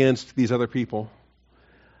 preaching against these other people.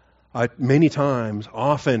 Many times,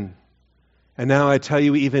 often. And now I tell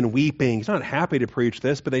you, even weeping. He's not happy to preach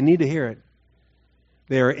this, but they need to hear it.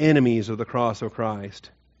 They are enemies of the cross of Christ.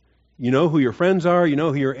 You know who your friends are, you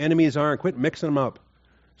know who your enemies are, and quit mixing them up.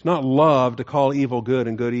 It's not love to call evil good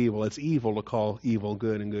and good evil. It's evil to call evil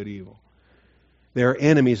good and good evil. They are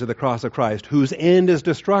enemies of the cross of Christ, whose end is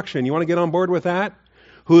destruction. You want to get on board with that?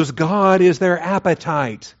 Whose God is their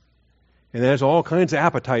appetite. And there's all kinds of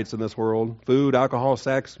appetites in this world. Food, alcohol,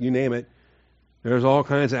 sex, you name it. There's all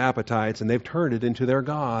kinds of appetites, and they've turned it into their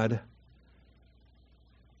God.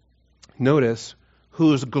 Notice,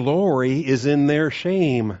 whose glory is in their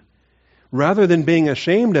shame. Rather than being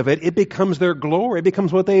ashamed of it, it becomes their glory. It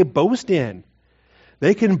becomes what they boast in.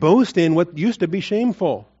 They can boast in what used to be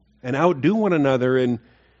shameful and outdo one another in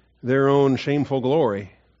their own shameful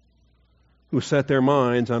glory, who set their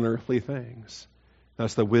minds on earthly things.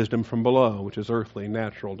 That's the wisdom from below, which is earthly,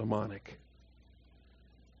 natural, demonic.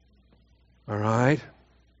 All right?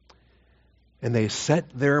 And they set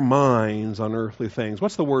their minds on earthly things.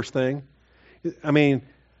 What's the worst thing? I mean,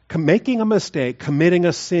 making a mistake, committing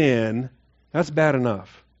a sin, that's bad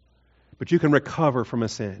enough. But you can recover from a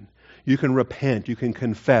sin. You can repent. You can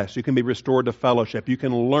confess. You can be restored to fellowship. You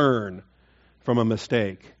can learn from a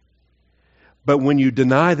mistake. But when you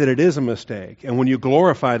deny that it is a mistake, and when you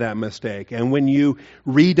glorify that mistake, and when you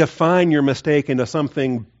redefine your mistake into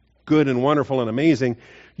something good and wonderful and amazing,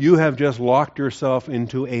 you have just locked yourself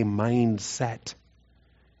into a mindset.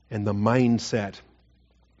 And the mindset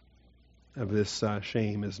of this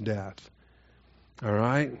shame is death. All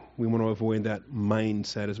right? We want to avoid that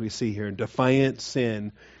mindset as we see here. Defiant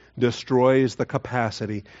sin destroys the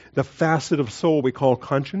capacity. The facet of soul we call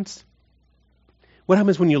conscience. What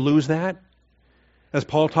happens when you lose that? As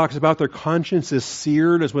Paul talks about, their conscience is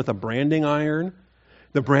seared as with a branding iron.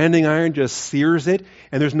 The branding iron just sears it,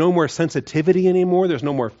 and there's no more sensitivity anymore. There's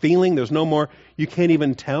no more feeling. There's no more, you can't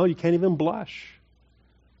even tell. You can't even blush.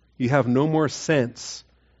 You have no more sense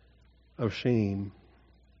of shame.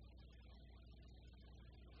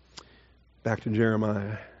 Back to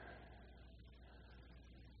Jeremiah.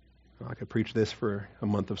 I could preach this for a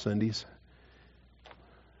month of Sundays,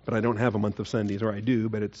 but I don't have a month of Sundays, or I do,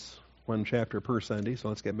 but it's one chapter per Sunday, so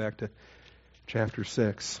let's get back to chapter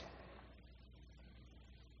 6.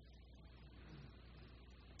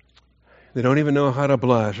 They don't even know how to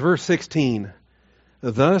blush. Verse 16,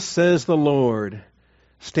 thus says the Lord,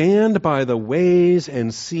 stand by the ways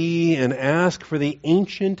and see and ask for the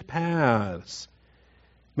ancient paths.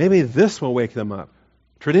 Maybe this will wake them up.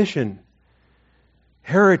 Tradition,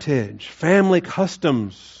 heritage, family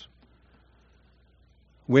customs.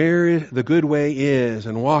 Where the good way is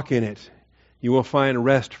and walk in it, you will find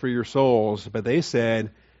rest for your souls. But they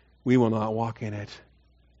said, we will not walk in it.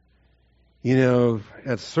 You know,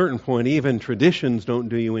 at a certain point, even traditions don't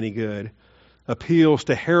do you any good. Appeals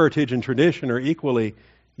to heritage and tradition are equally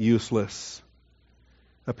useless.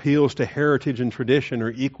 Appeals to heritage and tradition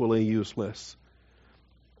are equally useless.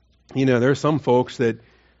 You know, there's some folks that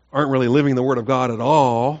aren't really living the Word of God at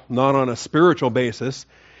all, not on a spiritual basis.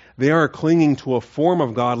 They are clinging to a form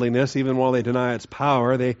of godliness even while they deny its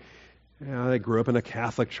power. They grew up in a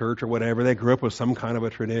Catholic church or whatever. They grew up with some kind of a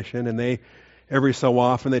tradition, and they, every so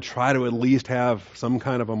often, they try to at least have some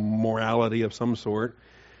kind of a morality of some sort.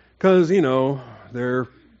 Because, you know, their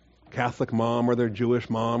Catholic mom or their Jewish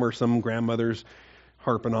mom or some grandmother's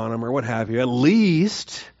harping on them or what have you. At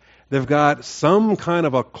least they've got some kind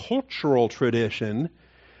of a cultural tradition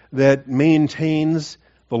that maintains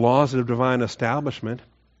the laws of divine establishment,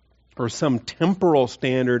 or some temporal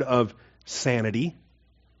standard of sanity.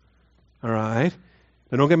 All right?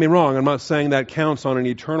 Now don't get me wrong, I'm not saying that counts on an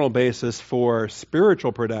eternal basis for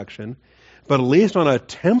spiritual production, but at least on a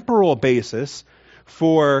temporal basis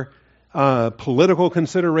for political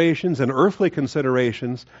considerations and earthly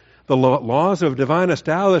considerations, the laws of divine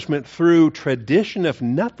establishment through tradition, if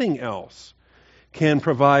nothing else, can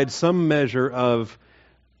provide some measure of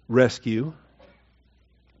rescue.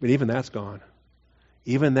 But even that's gone.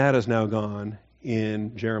 Even that is now gone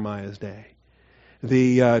in Jeremiah's day.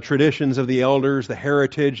 The traditions of the elders, the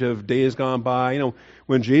heritage of days gone by. You know,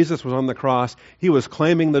 when Jesus was on the cross, he was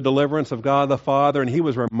claiming the deliverance of God the Father, and he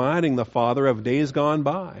was reminding the Father of days gone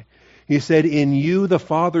by. He said, in you the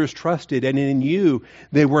fathers trusted, and in you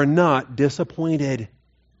they were not disappointed.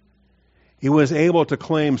 He was able to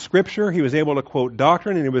claim Scripture, he was able to quote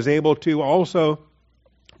doctrine, and he was able to also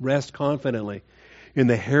rest confidently in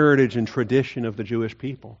the heritage and tradition of the Jewish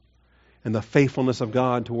people and the faithfulness of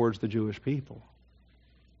God towards the Jewish people.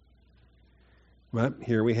 But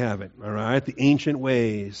here we have it, all right? The ancient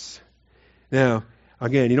ways. Now,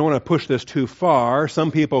 again, you don't want to push this too far.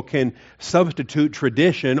 Some people can substitute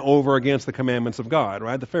tradition over against the commandments of God,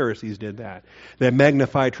 right? The Pharisees did that. They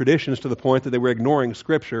magnified traditions to the point that they were ignoring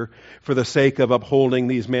Scripture for the sake of upholding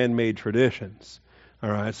these man-made traditions. All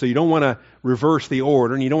right, so you don't want to reverse the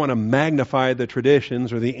order, and you don't want to magnify the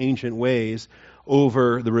traditions or the ancient ways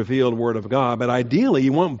over the revealed Word of God. But ideally,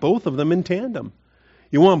 you want both of them in tandem.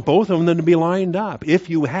 You want both of them to be lined up. If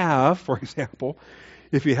you have, for example,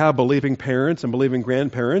 if you have believing parents and believing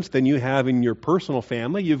grandparents, then you have in your personal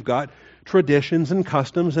family, you've got traditions and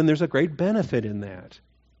customs, and there's a great benefit in that.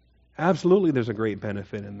 Absolutely, there's a great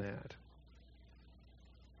benefit in that.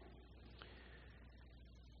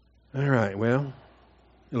 All right, well,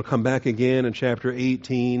 it'll come back again in chapter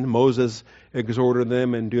 18. Moses exhorted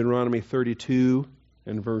them in Deuteronomy 32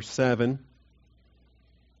 and verse 7.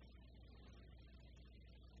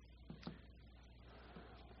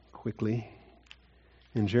 Quickly.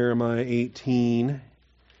 In Jeremiah 18,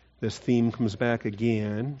 this theme comes back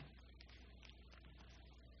again.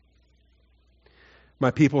 My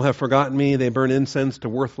people have forgotten me. They burn incense to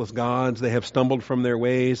worthless gods. They have stumbled from their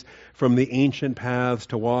ways, from the ancient paths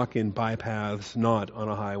to walk in bypaths, not on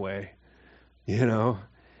a highway. You know,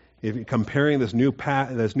 if you're comparing this new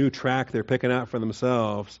path, this new track they're picking out for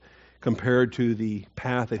themselves, compared to the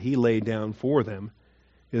path that he laid down for them,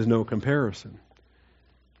 is no comparison.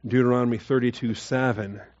 Deuteronomy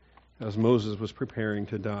 32:7, as Moses was preparing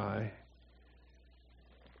to die,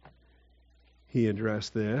 he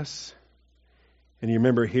addressed this. And you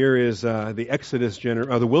remember here is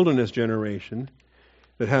the wilderness generation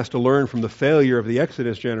that has to learn from the failure of the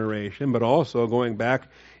Exodus generation, but also going back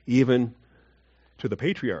even to the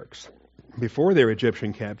patriarchs before their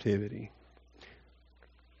Egyptian captivity.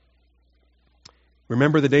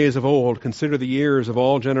 Remember the days of old. Consider the years of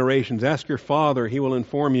all generations. Ask your father, he will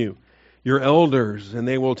inform you. Your elders, and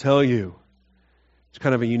they will tell you. It's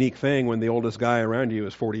kind of a unique thing when the oldest guy around you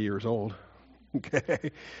is 40 years old.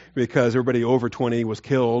 Okay? Because everybody over 20 was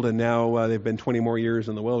killed, and now they've been 20 more years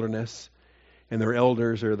in the wilderness. And their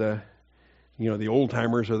elders are the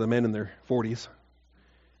old-timers are the men in their 40s,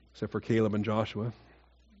 except for Caleb and Joshua.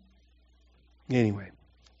 Anyway,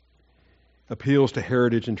 appeals to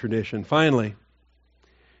heritage and tradition. Finally,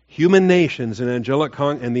 human nations and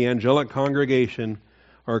the angelic congregation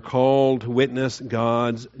are called to witness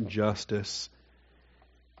God's justice.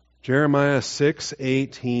 Jeremiah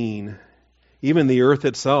 6:18. Even the earth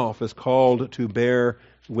itself is called to bear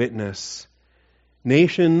witness.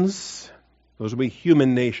 Nations, those will be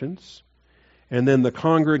human nations, and then the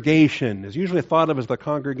congregation is usually thought of as the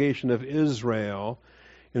congregation of Israel.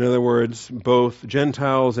 In other words, both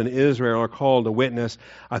Gentiles and Israel are called to witness.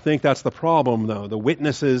 I think that's the problem, though. The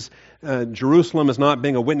witnesses, Jerusalem is not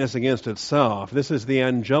being a witness against itself. This is the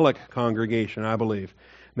angelic congregation, I believe,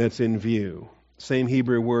 that's in view. Same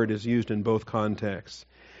Hebrew word is used in both contexts.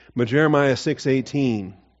 But Jeremiah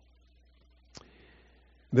 6:18,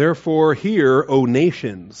 therefore hear, O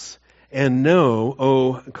nations, and know,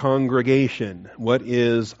 O congregation, what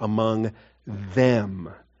is among them.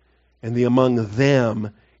 And the among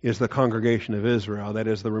them is the congregation of Israel. That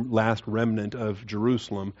is the last remnant of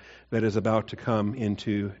Jerusalem that is about to come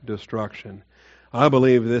into destruction. I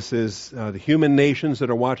believe this is the human nations that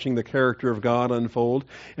are watching the character of God unfold,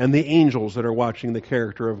 and the angels that are watching the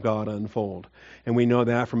character of God unfold. And we know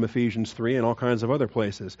that from Ephesians 3 and all kinds of other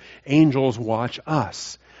places. Angels watch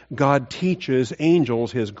us. God teaches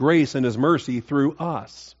angels His grace and His mercy through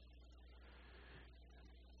us.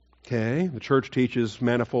 Okay, the church teaches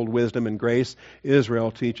manifold wisdom and grace.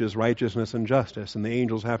 Israel teaches righteousness and justice, and the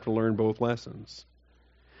angels have to learn both lessons.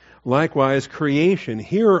 Likewise, creation,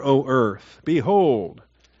 hear, O earth, behold,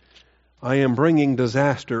 I am bringing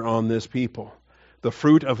disaster on this people, the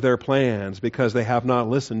fruit of their plans, because they have not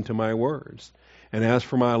listened to my words. And as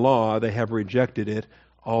for my law, they have rejected it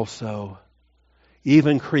also.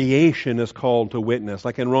 Even creation is called to witness.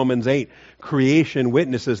 Like in Romans 8, creation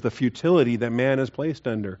witnesses the futility that man is placed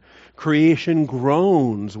under. Creation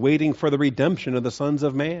groans, waiting for the redemption of the sons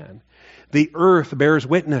of man. The earth bears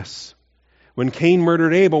witness. When Cain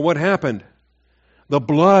murdered Abel, what happened? The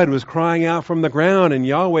blood was crying out from the ground, and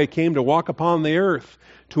Yahweh came to walk upon the earth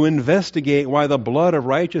to investigate why the blood of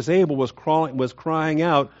righteous Abel was crying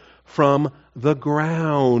out from the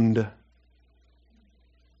ground.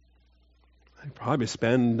 I'd probably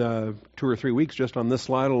spend 2 or 3 weeks just on this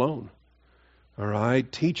slide alone. All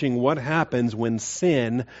right, teaching what happens when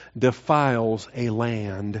sin defiles a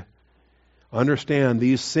land. Understand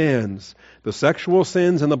these sins, the sexual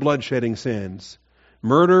sins and the bloodshedding sins,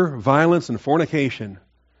 murder, violence, and fornication.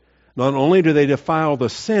 Not only do they defile the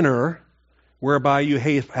sinner, whereby you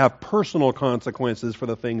have personal consequences for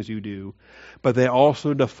the things you do, but they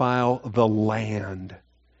also defile the land,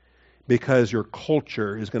 because your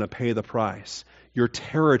culture is going to pay the price. Your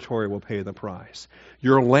territory will pay the price.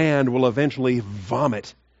 Your land will eventually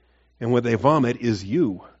vomit, and what they vomit is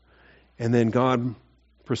you. And then God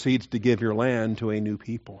proceeds to give your land to a new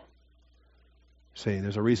people. See,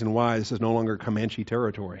 there's a reason why this is no longer Comanche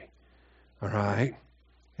territory. All right?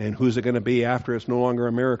 And who's it going to be after it's no longer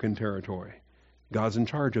American territory? God's in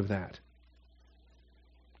charge of that.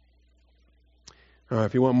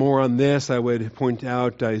 If you want more on this, I would point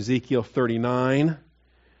out Ezekiel 39,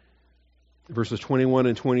 verses 21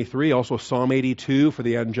 and 23. Also Psalm 82 for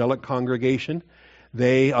the angelic congregation.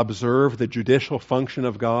 They observe the judicial function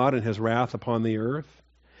of God and his wrath upon the earth.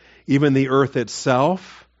 Even the earth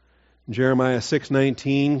itself, Jeremiah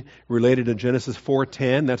 6:19, related to Genesis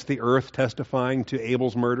 4:10, that's the earth testifying to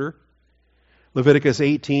Abel's murder. Leviticus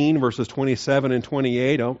 18, verses 27 and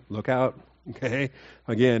 28, oh, look out, okay?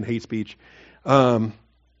 Again, hate speech.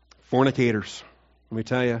 Fornicators, let me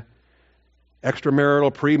tell you,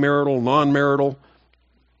 extramarital, premarital, non-marital,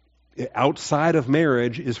 outside of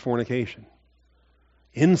marriage is fornication.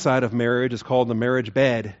 Inside of marriage is called the marriage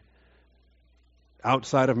bed.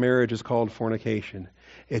 Outside of marriage is called fornication.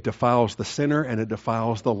 It defiles the sinner and it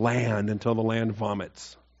defiles the land until the land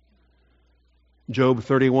vomits. Job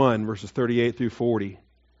 31, verses 38 through 40.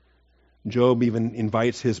 Job even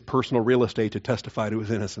invites his personal real estate to testify to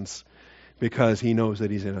his innocence because he knows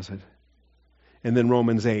that he's innocent. And then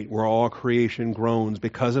Romans 8, where all creation groans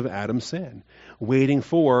because of Adam's sin, waiting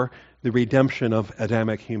for the redemption of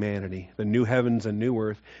Adamic humanity, the new heavens and new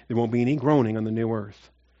earth. There won't be any groaning on the new earth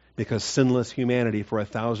because sinless humanity for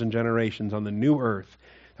 1,000 generations on the new earth,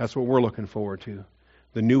 that's what we're looking forward to.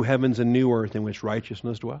 The new heavens and new earth in which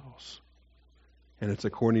righteousness dwells. And it's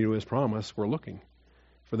according to his promise, we're looking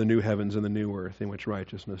for the new heavens and the new earth in which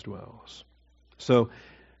righteousness dwells. So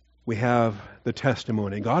we have the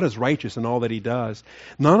testimony. God is righteous in all that he does.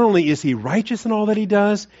 Not only is he righteous in all that he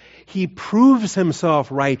does, he proves himself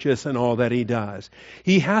righteous in all that he does.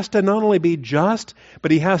 He has to not only be just,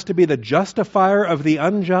 but he has to be the justifier of the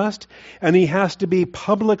unjust, and he has to be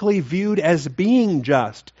publicly viewed as being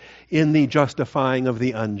just in the justifying of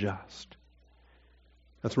the unjust.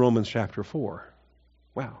 That's Romans chapter 4.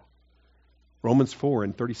 Wow. Romans 4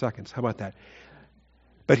 in 30 seconds. How about that?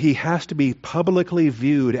 But he has to be publicly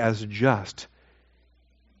viewed as just,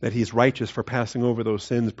 that he's righteous for passing over those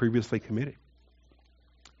sins previously committed.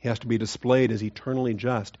 He has to be displayed as eternally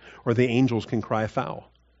just, or the angels can cry foul.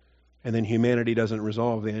 And then humanity doesn't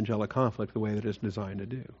resolve the angelic conflict the way that it's designed to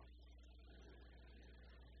do.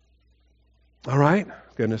 All right,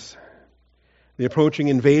 goodness. The approaching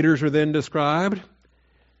invaders are then described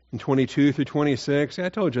in 22 through 26. I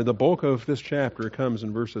told you, the bulk of this chapter comes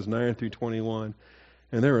in verses 9 through 21.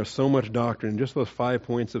 And there is so much doctrine, just those 5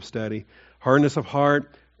 points of study. Hardness of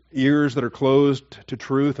heart, ears that are closed to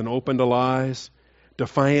truth and open to lies,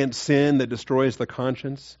 defiant sin that destroys the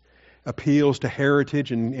conscience, appeals to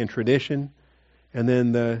heritage and tradition, and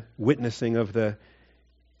then the witnessing of the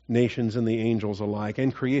nations and the angels alike,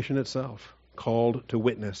 and creation itself, called to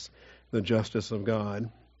witness the justice of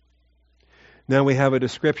God. Now we have a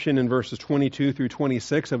description in verses 22 through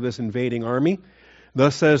 26 of this invading army.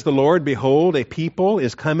 Thus says the Lord, behold, a people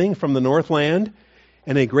is coming from the northland,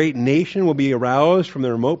 and a great nation will be aroused from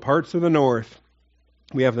the remote parts of the north.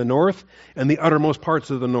 We have the north and the uttermost parts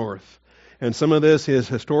of the north. And some of this is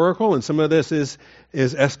historical, and some of this is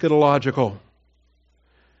eschatological.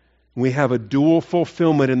 We have a dual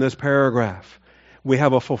fulfillment in this paragraph. We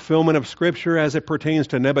have a fulfillment of Scripture as it pertains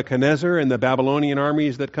to Nebuchadnezzar and the Babylonian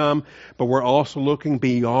armies that come, but we're also looking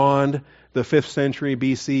beyond the 5th century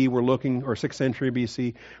BC, or 6th century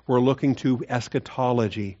BC, we're looking to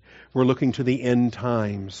eschatology. We're looking to the end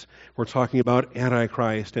times. We're talking about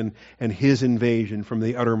Antichrist and his invasion from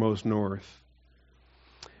the uttermost north.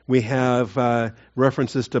 We have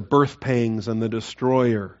references to birth pangs and the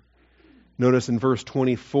destroyer. Notice in verse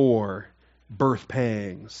 24, birth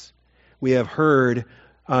pangs. We have heard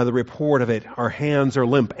the report of it. Our hands are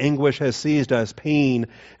limp. Anguish has seized us. Pain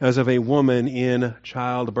as of a woman in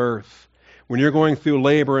childbirth. When you're going through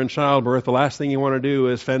labor and childbirth, the last thing you want to do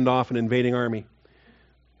is fend off an invading army.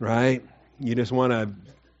 Right? You just want to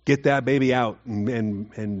get that baby out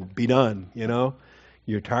and be done, you know?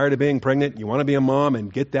 You're tired of being pregnant. You want to be a mom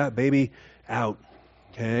and get that baby out.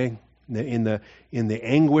 Okay? In the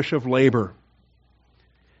anguish of labor.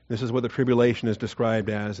 This is what the tribulation is described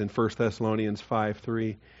as in 1 Thessalonians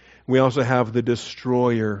 5:3. We also have the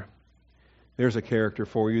destroyer. There's a character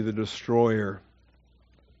for you, the destroyer.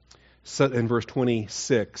 In verse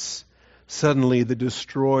 26, suddenly the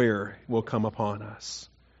destroyer will come upon us.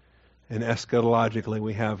 And eschatologically,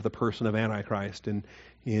 we have the person of Antichrist in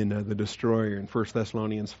the destroyer in 1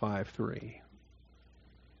 Thessalonians 5:3.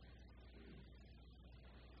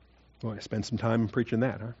 Boy, I spent some time preaching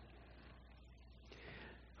that, huh?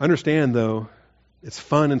 Understand, though, it's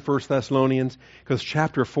fun in 1 Thessalonians because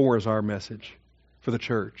chapter 4 is our message for the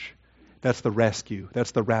church. That's the rescue. That's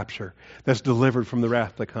the rapture. That's delivered from the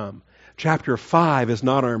wrath to come. Chapter 5 is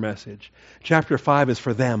not our message. Chapter 5 is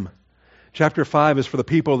for them. Chapter 5 is for the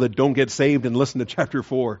people that don't get saved and listen to chapter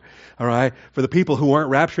 4. All right? For the people who aren't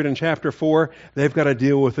raptured in chapter 4, they've got to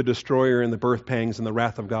deal with the destroyer and the birth pangs and the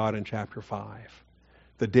wrath of God in chapter 5.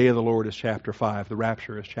 The day of the Lord is chapter 5. The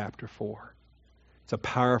rapture is chapter 4. It's a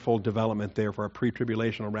powerful development there for a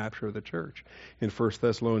pre-tribulational rapture of the church in 1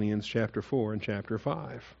 Thessalonians chapter 4 and chapter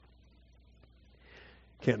 5.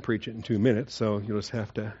 Can't preach it in 2 minutes, so you'll just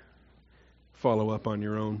have to follow up on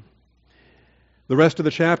your own. The rest of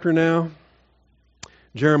the chapter now,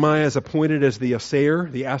 Jeremiah is appointed as the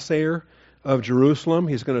assayer of Jerusalem.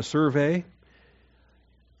 He's going to survey.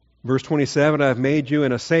 Verse 27, I have made you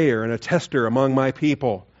an assayer and a tester among my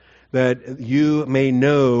people, that you may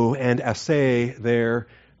know and assay their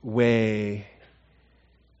way.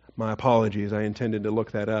 My apologies, I intended to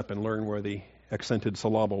look that up and learn where the accented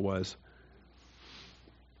syllable was.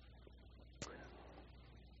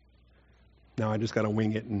 Now I just got to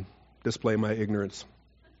wing it and display my ignorance.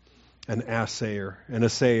 An assayer, and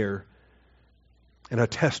a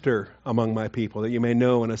tester among my people, that you may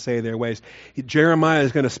know and assay their ways. Jeremiah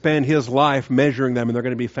is going to spend his life measuring them, and they're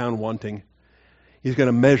going to be found wanting. He's going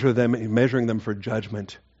to measure them, measuring them for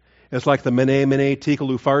judgment. It's like the Mene, Tekel,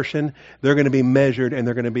 Upharsin. They're going to be measured, and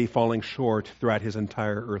they're going to be falling short throughout his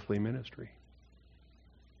entire earthly ministry.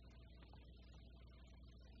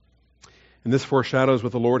 And this foreshadows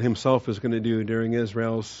what the Lord himself is going to do during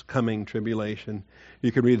Israel's coming tribulation.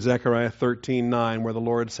 You can read Zechariah 13:9, where the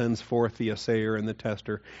Lord sends forth the assayer and the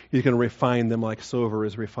tester. He's going to refine them like silver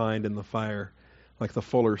is refined in the fire, like the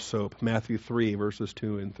fuller's soap. Matthew 3, verses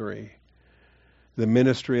 2 and 3. The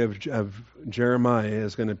ministry of Jeremiah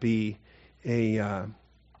is going to be a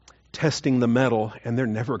testing the metal, and they're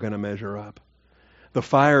never going to measure up. The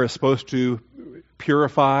fire is supposed to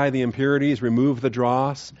purify the impurities, remove the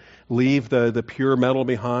dross, leave the pure metal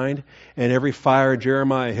behind. And every fire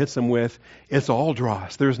Jeremiah hits them with, it's all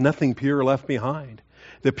dross. There's nothing pure left behind.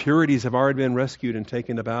 The purities have already been rescued and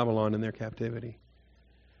taken to Babylon in their captivity.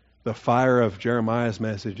 The fire of Jeremiah's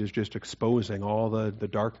message is just exposing all the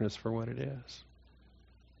darkness for what it is.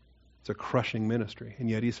 It's a crushing ministry, and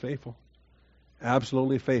yet he's faithful.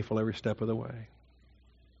 Absolutely faithful every step of the way.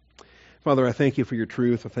 Father, I thank you for your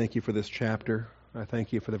truth. I thank you for this chapter. I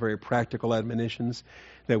thank you for the very practical admonitions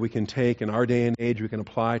that we can take in our day and age, we can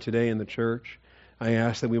apply today in the church. I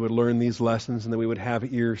ask that we would learn these lessons and that we would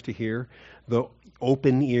have ears to hear, the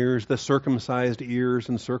open ears, the circumcised ears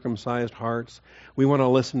and circumcised hearts. We want to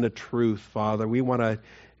listen to truth, Father. We want to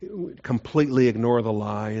completely ignore the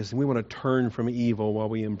lies, and we want to turn from evil while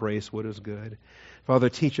we embrace what is good. Father,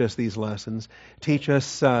 teach us these lessons. Teach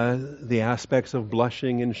us the aspects of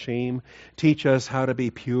blushing and shame. Teach us how to be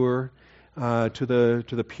pure. To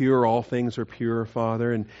the pure, all things are pure,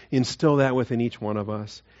 Father, and instill that within each one of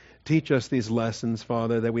us. Teach us these lessons,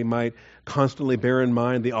 Father, that we might constantly bear in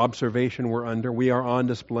mind the observation we're under. We are on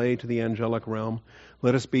display to the angelic realm.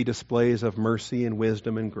 Let us be displays of mercy and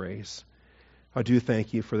wisdom and grace. I do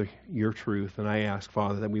thank you for your truth, and I ask,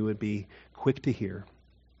 Father, that we would be quick to hear,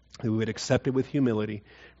 that we would accept it with humility,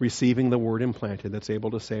 receiving the word implanted that's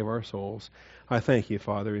able to save our souls. I thank you,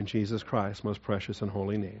 Father, in Jesus Christ's most precious and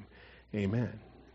holy name. Amen.